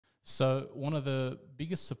So one of the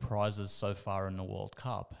biggest surprises so far in the World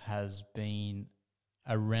Cup has been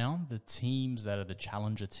around the teams that are the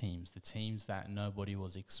challenger teams, the teams that nobody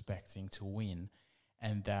was expecting to win,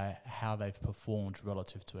 and how they've performed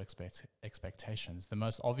relative to expectations. The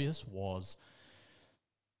most obvious was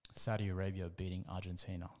Saudi Arabia beating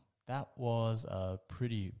Argentina. That was a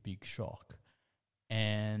pretty big shock.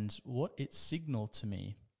 And what it signaled to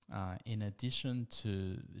me, in addition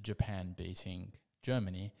to Japan beating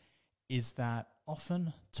Germany, is that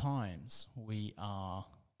oftentimes we are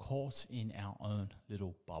caught in our own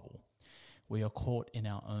little bubble. We are caught in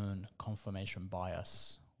our own confirmation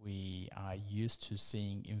bias. We are used to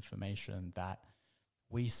seeing information that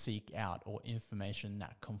we seek out or information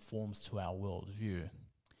that conforms to our worldview.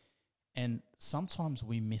 And sometimes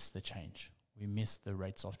we miss the change. We miss the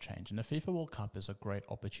rates of change. And the FIFA World Cup is a great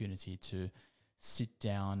opportunity to sit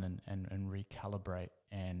down and recalibrate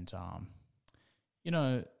and,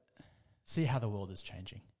 see how the world is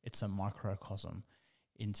changing. It's a microcosm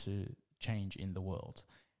into change in the world.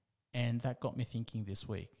 And that got me thinking this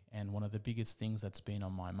week. And one of the biggest things that's been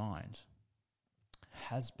on my mind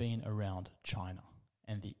has been around China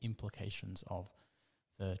and the implications of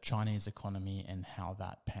the Chinese economy and how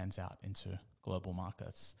that pans out into global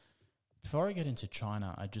markets. Before I get into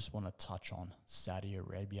China, I just want to touch on Saudi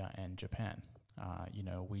Arabia and Japan.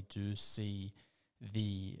 We do see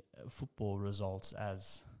the football results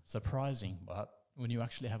as surprising, but when you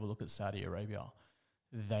actually have a look at Saudi Arabia,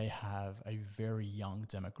 they have a very young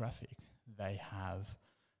demographic. They have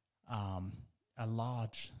a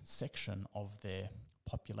large section of their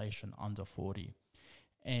population under 40,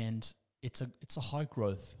 and it's a high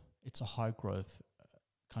growth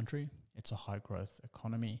country. It's a high growth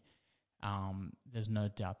economy. There's no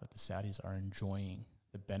doubt that the Saudis are enjoying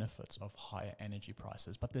the benefits of higher energy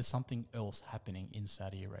prices, but there's something else happening in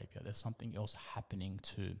Saudi Arabia. There's something else happening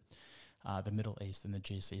to the Middle East and the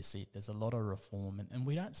GCC. There's a lot of reform, and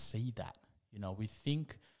we don't see that. We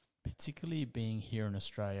think, particularly being here in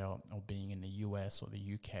Australia or being in the US or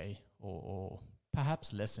the UK or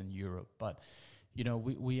perhaps less in Europe, but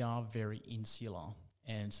we are very insular,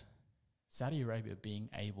 and Saudi Arabia being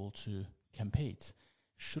able to compete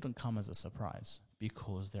shouldn't come as a surprise,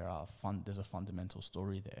 because there's a fundamental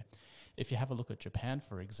story there. If you have a look at Japan,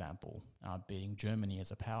 for example, beating Germany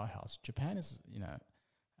as a powerhouse, Japan is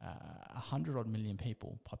 100 odd million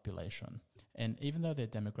people population, and even though their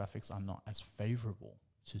demographics are not as favorable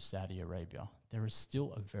to Saudi Arabia, there is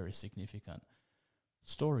still a very significant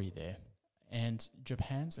story there. And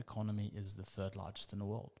Japan's economy is the third largest in the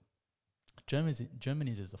world.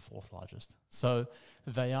 Germany's is the fourth largest. So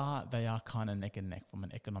they are kind of neck and neck from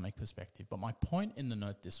an economic perspective. But my point in the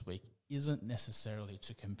note this week isn't necessarily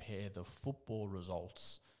to compare the football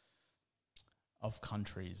results of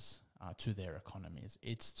countries to their economies.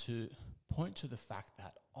 It's to point to the fact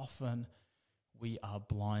that often we are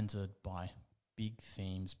blinded by big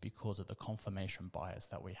themes because of the confirmation bias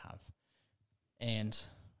that we have. And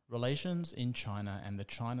relations in China and the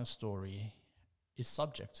China story is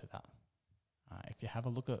subject to that. If you have a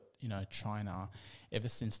look at, China, ever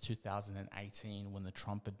since 2018, when the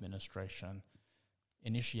Trump administration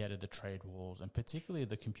initiated the trade wars, and particularly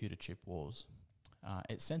the computer chip wars,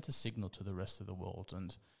 it sent a signal to the rest of the world,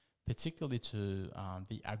 and particularly to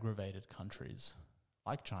the aggravated countries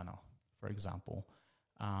like China, for example,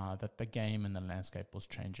 that the game and the landscape was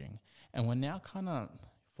changing. And we're now kind of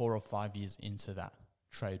 4 or 5 years into that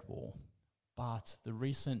trade war. But the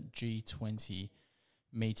recent G20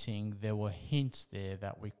 meeting, there were hints there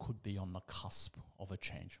that we could be on the cusp of a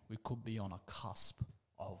change. We could be on a cusp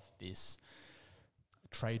of this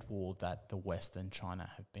trade war that the West and China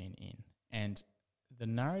have been in. And the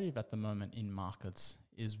narrative at the moment in markets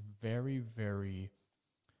is very, very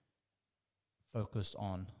focused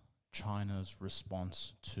on China's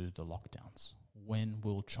response to the lockdowns. When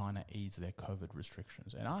will China ease their COVID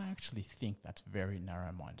restrictions? And I actually think that's very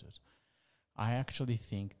narrow-minded. I actually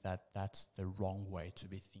think that that's the wrong way to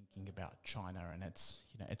be thinking about China, and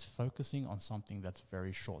it's focusing on something that's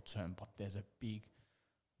very short-term, but there's a big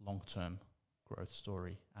long-term growth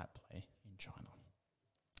story at play in China.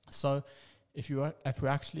 So if we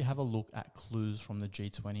actually have a look at clues from the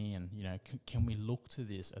G20, and can we look to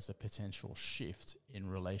this as a potential shift in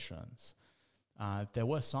relations? There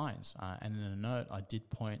were signs, and in a note I did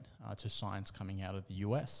point to signs coming out of the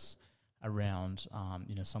US around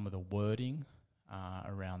some of the wording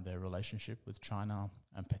around their relationship with China,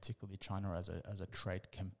 and particularly China as a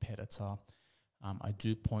trade competitor. I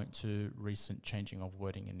do point to recent changing of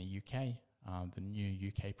wording in the UK, the new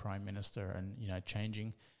UK Prime Minister, and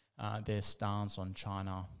changing their stance on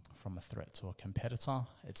China from a threat to a competitor.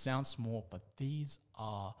 It sounds small, but these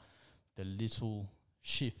are the little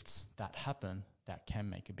shifts that happen that can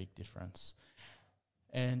make a big difference.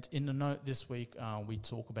 And in the note this week, we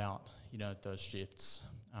talk about, those shifts.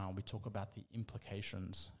 We talk about the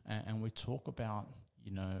implications, and we talk about,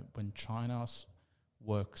 when China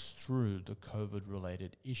works through the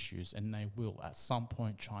COVID-related issues, and they will at some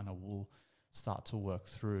point. China will start to work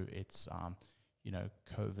through its,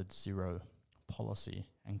 COVID zero policy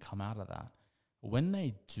and come out of that. When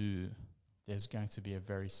they do, there's going to be a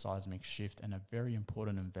very seismic shift and a very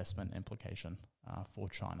important investment implication for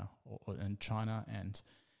China, and China and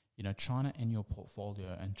China in your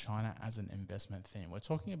portfolio, and China as an investment theme. We're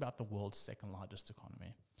talking about the world's second largest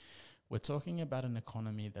economy. We're talking about an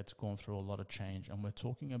economy that's gone through a lot of change, and we're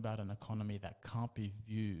talking about an economy that can't be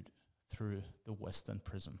viewed through the Western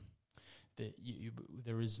prism.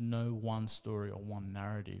 There is no one story or one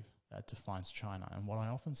narrative that defines China. And what I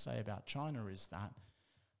often say about China is that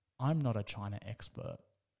I'm not a China expert,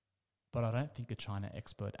 but I don't think a China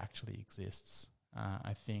expert actually exists.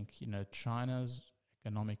 I think, China's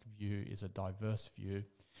economic view is a diverse view,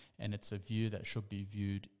 and it's a view that should be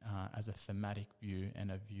viewed as a thematic view,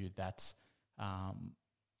 and a view that's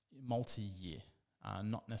multi-year,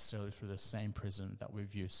 not necessarily through the same prism that we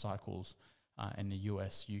view cycles in the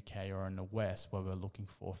US, UK, or in the West, where we're looking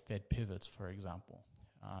for Fed pivots, for example.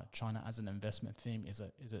 China as an investment theme is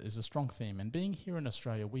a strong theme, and being here in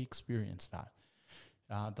Australia, we experienced that.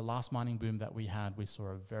 The last mining boom that we had, we saw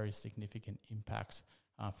a very significant impact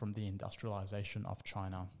from the industrialization of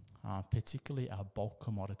China. Particularly our bulk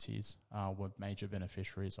commodities were major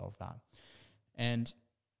beneficiaries of that. And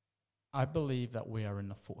I believe that we are in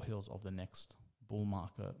the foothills of the next bull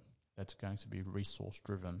market that's going to be resource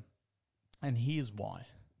driven. And here's why.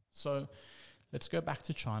 So let's go back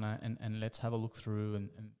to China and let's have a look through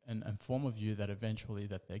and form a view that eventually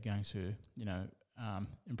that they're going to,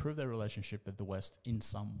 improve their relationship with the West in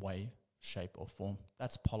some way, shape or form.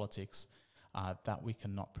 That's politics that we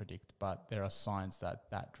cannot predict, but there are signs that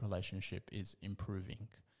that relationship is improving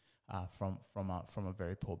from a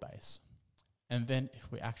very poor base. And then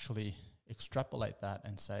if we actually extrapolate that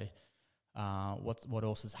and say what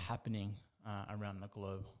else is happening around the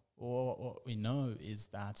globe, or what we know is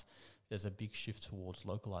that there's a big shift towards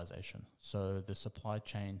localization. So the supply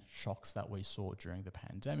chain shocks that we saw during the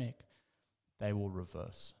pandemic, they will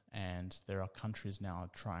reverse. And there are countries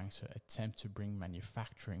now trying to attempt to bring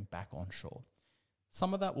manufacturing back onshore.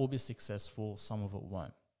 Some of that will be successful, some of it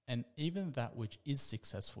won't. And even that which is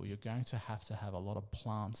successful, you're going to have a lot of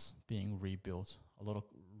plants being rebuilt, a lot of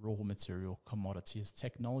raw material, commodities,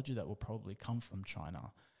 technology that will probably come from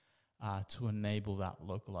China to enable that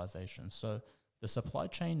localization. So the supply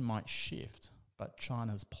chain might shift, but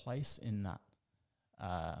China's place in that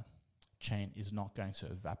chain is not going to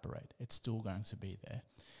evaporate. It's still going to be there.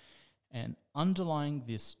 And underlying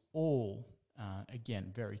this all,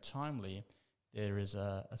 again, very timely, there is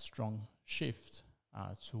a strong shift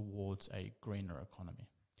towards a greener economy.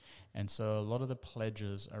 And so a lot of the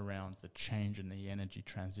pledges around the change in the energy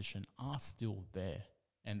transition are still there,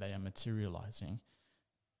 and they are materializing.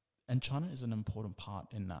 And China is an important part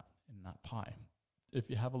in that pie. If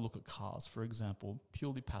you have a look at cars, for example,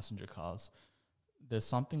 purely passenger cars, there's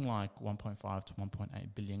something like 1.5 to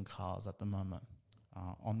 1.8 billion cars at the moment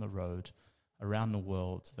on the road around the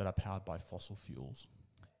world that are powered by fossil fuels.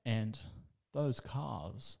 And those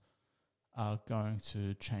cars are going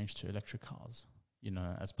to change to electric cars,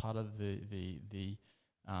 as part of the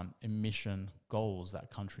emission goals that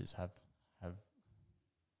countries have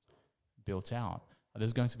built out.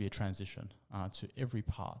 There's going to be a transition to every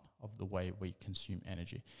part of the way we consume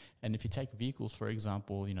energy. And if you take vehicles, for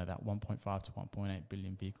example, that 1.5 to 1.8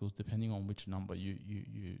 billion vehicles, depending on which number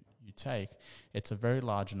you take, it's a very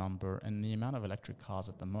large number. And the amount of electric cars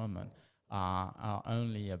at the moment are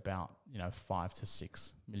only about 5 to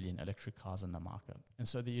 6 million electric cars in the market. And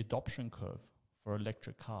so the adoption curve for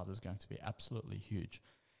electric cars is going to be absolutely huge.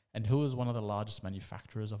 And who is one of the largest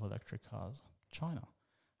manufacturers of electric cars? China.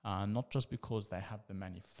 Not just because they have the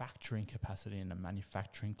manufacturing capacity and the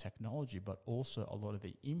manufacturing technology, but also a lot of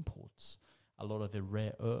the imports, a lot of the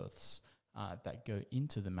rare earths that go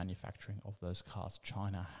into the manufacturing of those cars.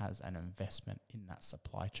 China has an investment in that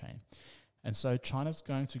supply chain. And so China's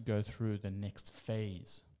going to go through the next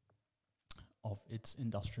phase of its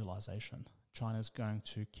industrialization. China's going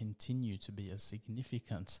to continue to be a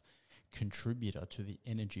significant contributor to the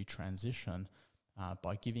energy transition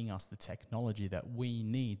by giving us the technology that we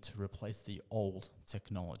need to replace the old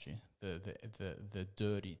technology, the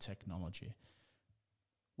dirty technology.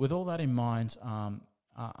 With all that in mind,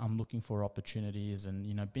 I'm looking for opportunities,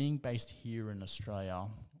 and being based here in Australia,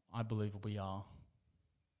 I believe we are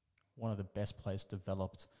one of the best placed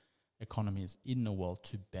developed economies in the world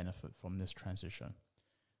to benefit from this transition.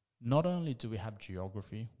 Not only do we have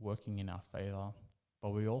geography working in our favor, but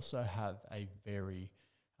we also have a very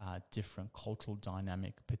different cultural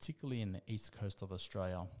dynamic, particularly in the east coast of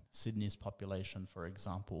Australia. Sydney's population, for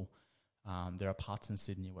example, there are parts in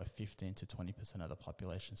Sydney where 15 to 20% of the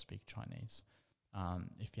population speak Chinese.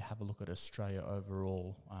 If you have a look at Australia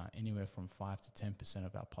overall, anywhere from 5 to 10%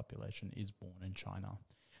 of our population is born in China.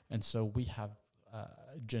 And so we have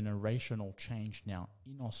generational change now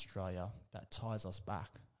in Australia that ties us back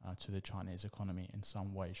to the Chinese economy in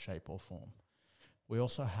some way, shape or form. We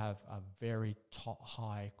also have a very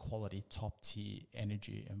high quality, top tier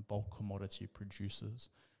energy and bulk commodity producers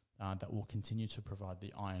that will continue to provide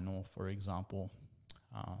the iron ore, for example,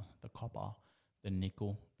 the copper, the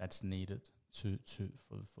nickel that's needed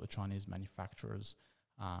for Chinese manufacturers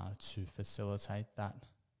to facilitate that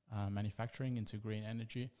manufacturing into green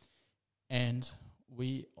energy. And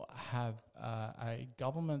we have a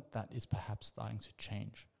government that is perhaps starting to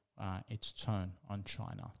change its tone on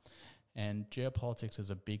China. And geopolitics is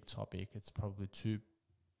a big topic. It's probably too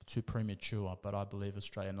premature, but I believe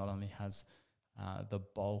Australia not only has the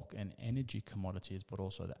bulk and energy commodities, but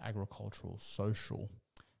also the agricultural, social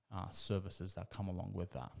services that come along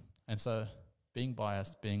with that. And so being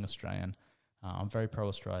biased, being Australian, I'm very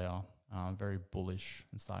pro-Australia. I'm very bullish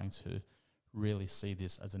and starting to really see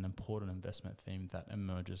this as an important investment theme that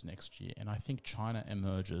emerges next year. And I think China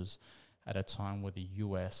emerges at a time where the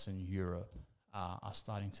US and Europe are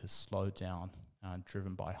starting to slow down,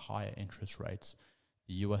 driven by higher interest rates.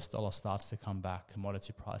 The US dollar starts to come back,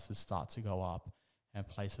 commodity prices start to go up, and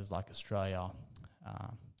places like Australia,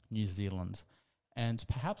 New Zealand, and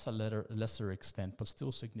perhaps a lesser extent, but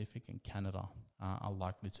still significant, Canada are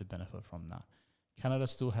likely to benefit from that. Canada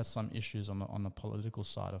still has some issues on the political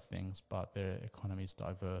side of things, but their economy is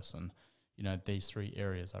diverse, and these three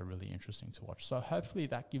areas are really interesting to watch. So hopefully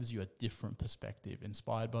that gives you a different perspective,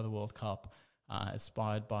 inspired by the World Cup,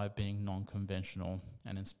 inspired by being non-conventional,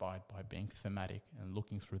 and inspired by being thematic and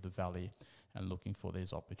looking through the valley and looking for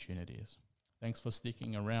these opportunities. Thanks for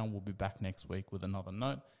sticking around. We'll be back next week with another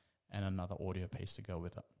note and another audio piece to go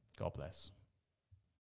with it. God bless.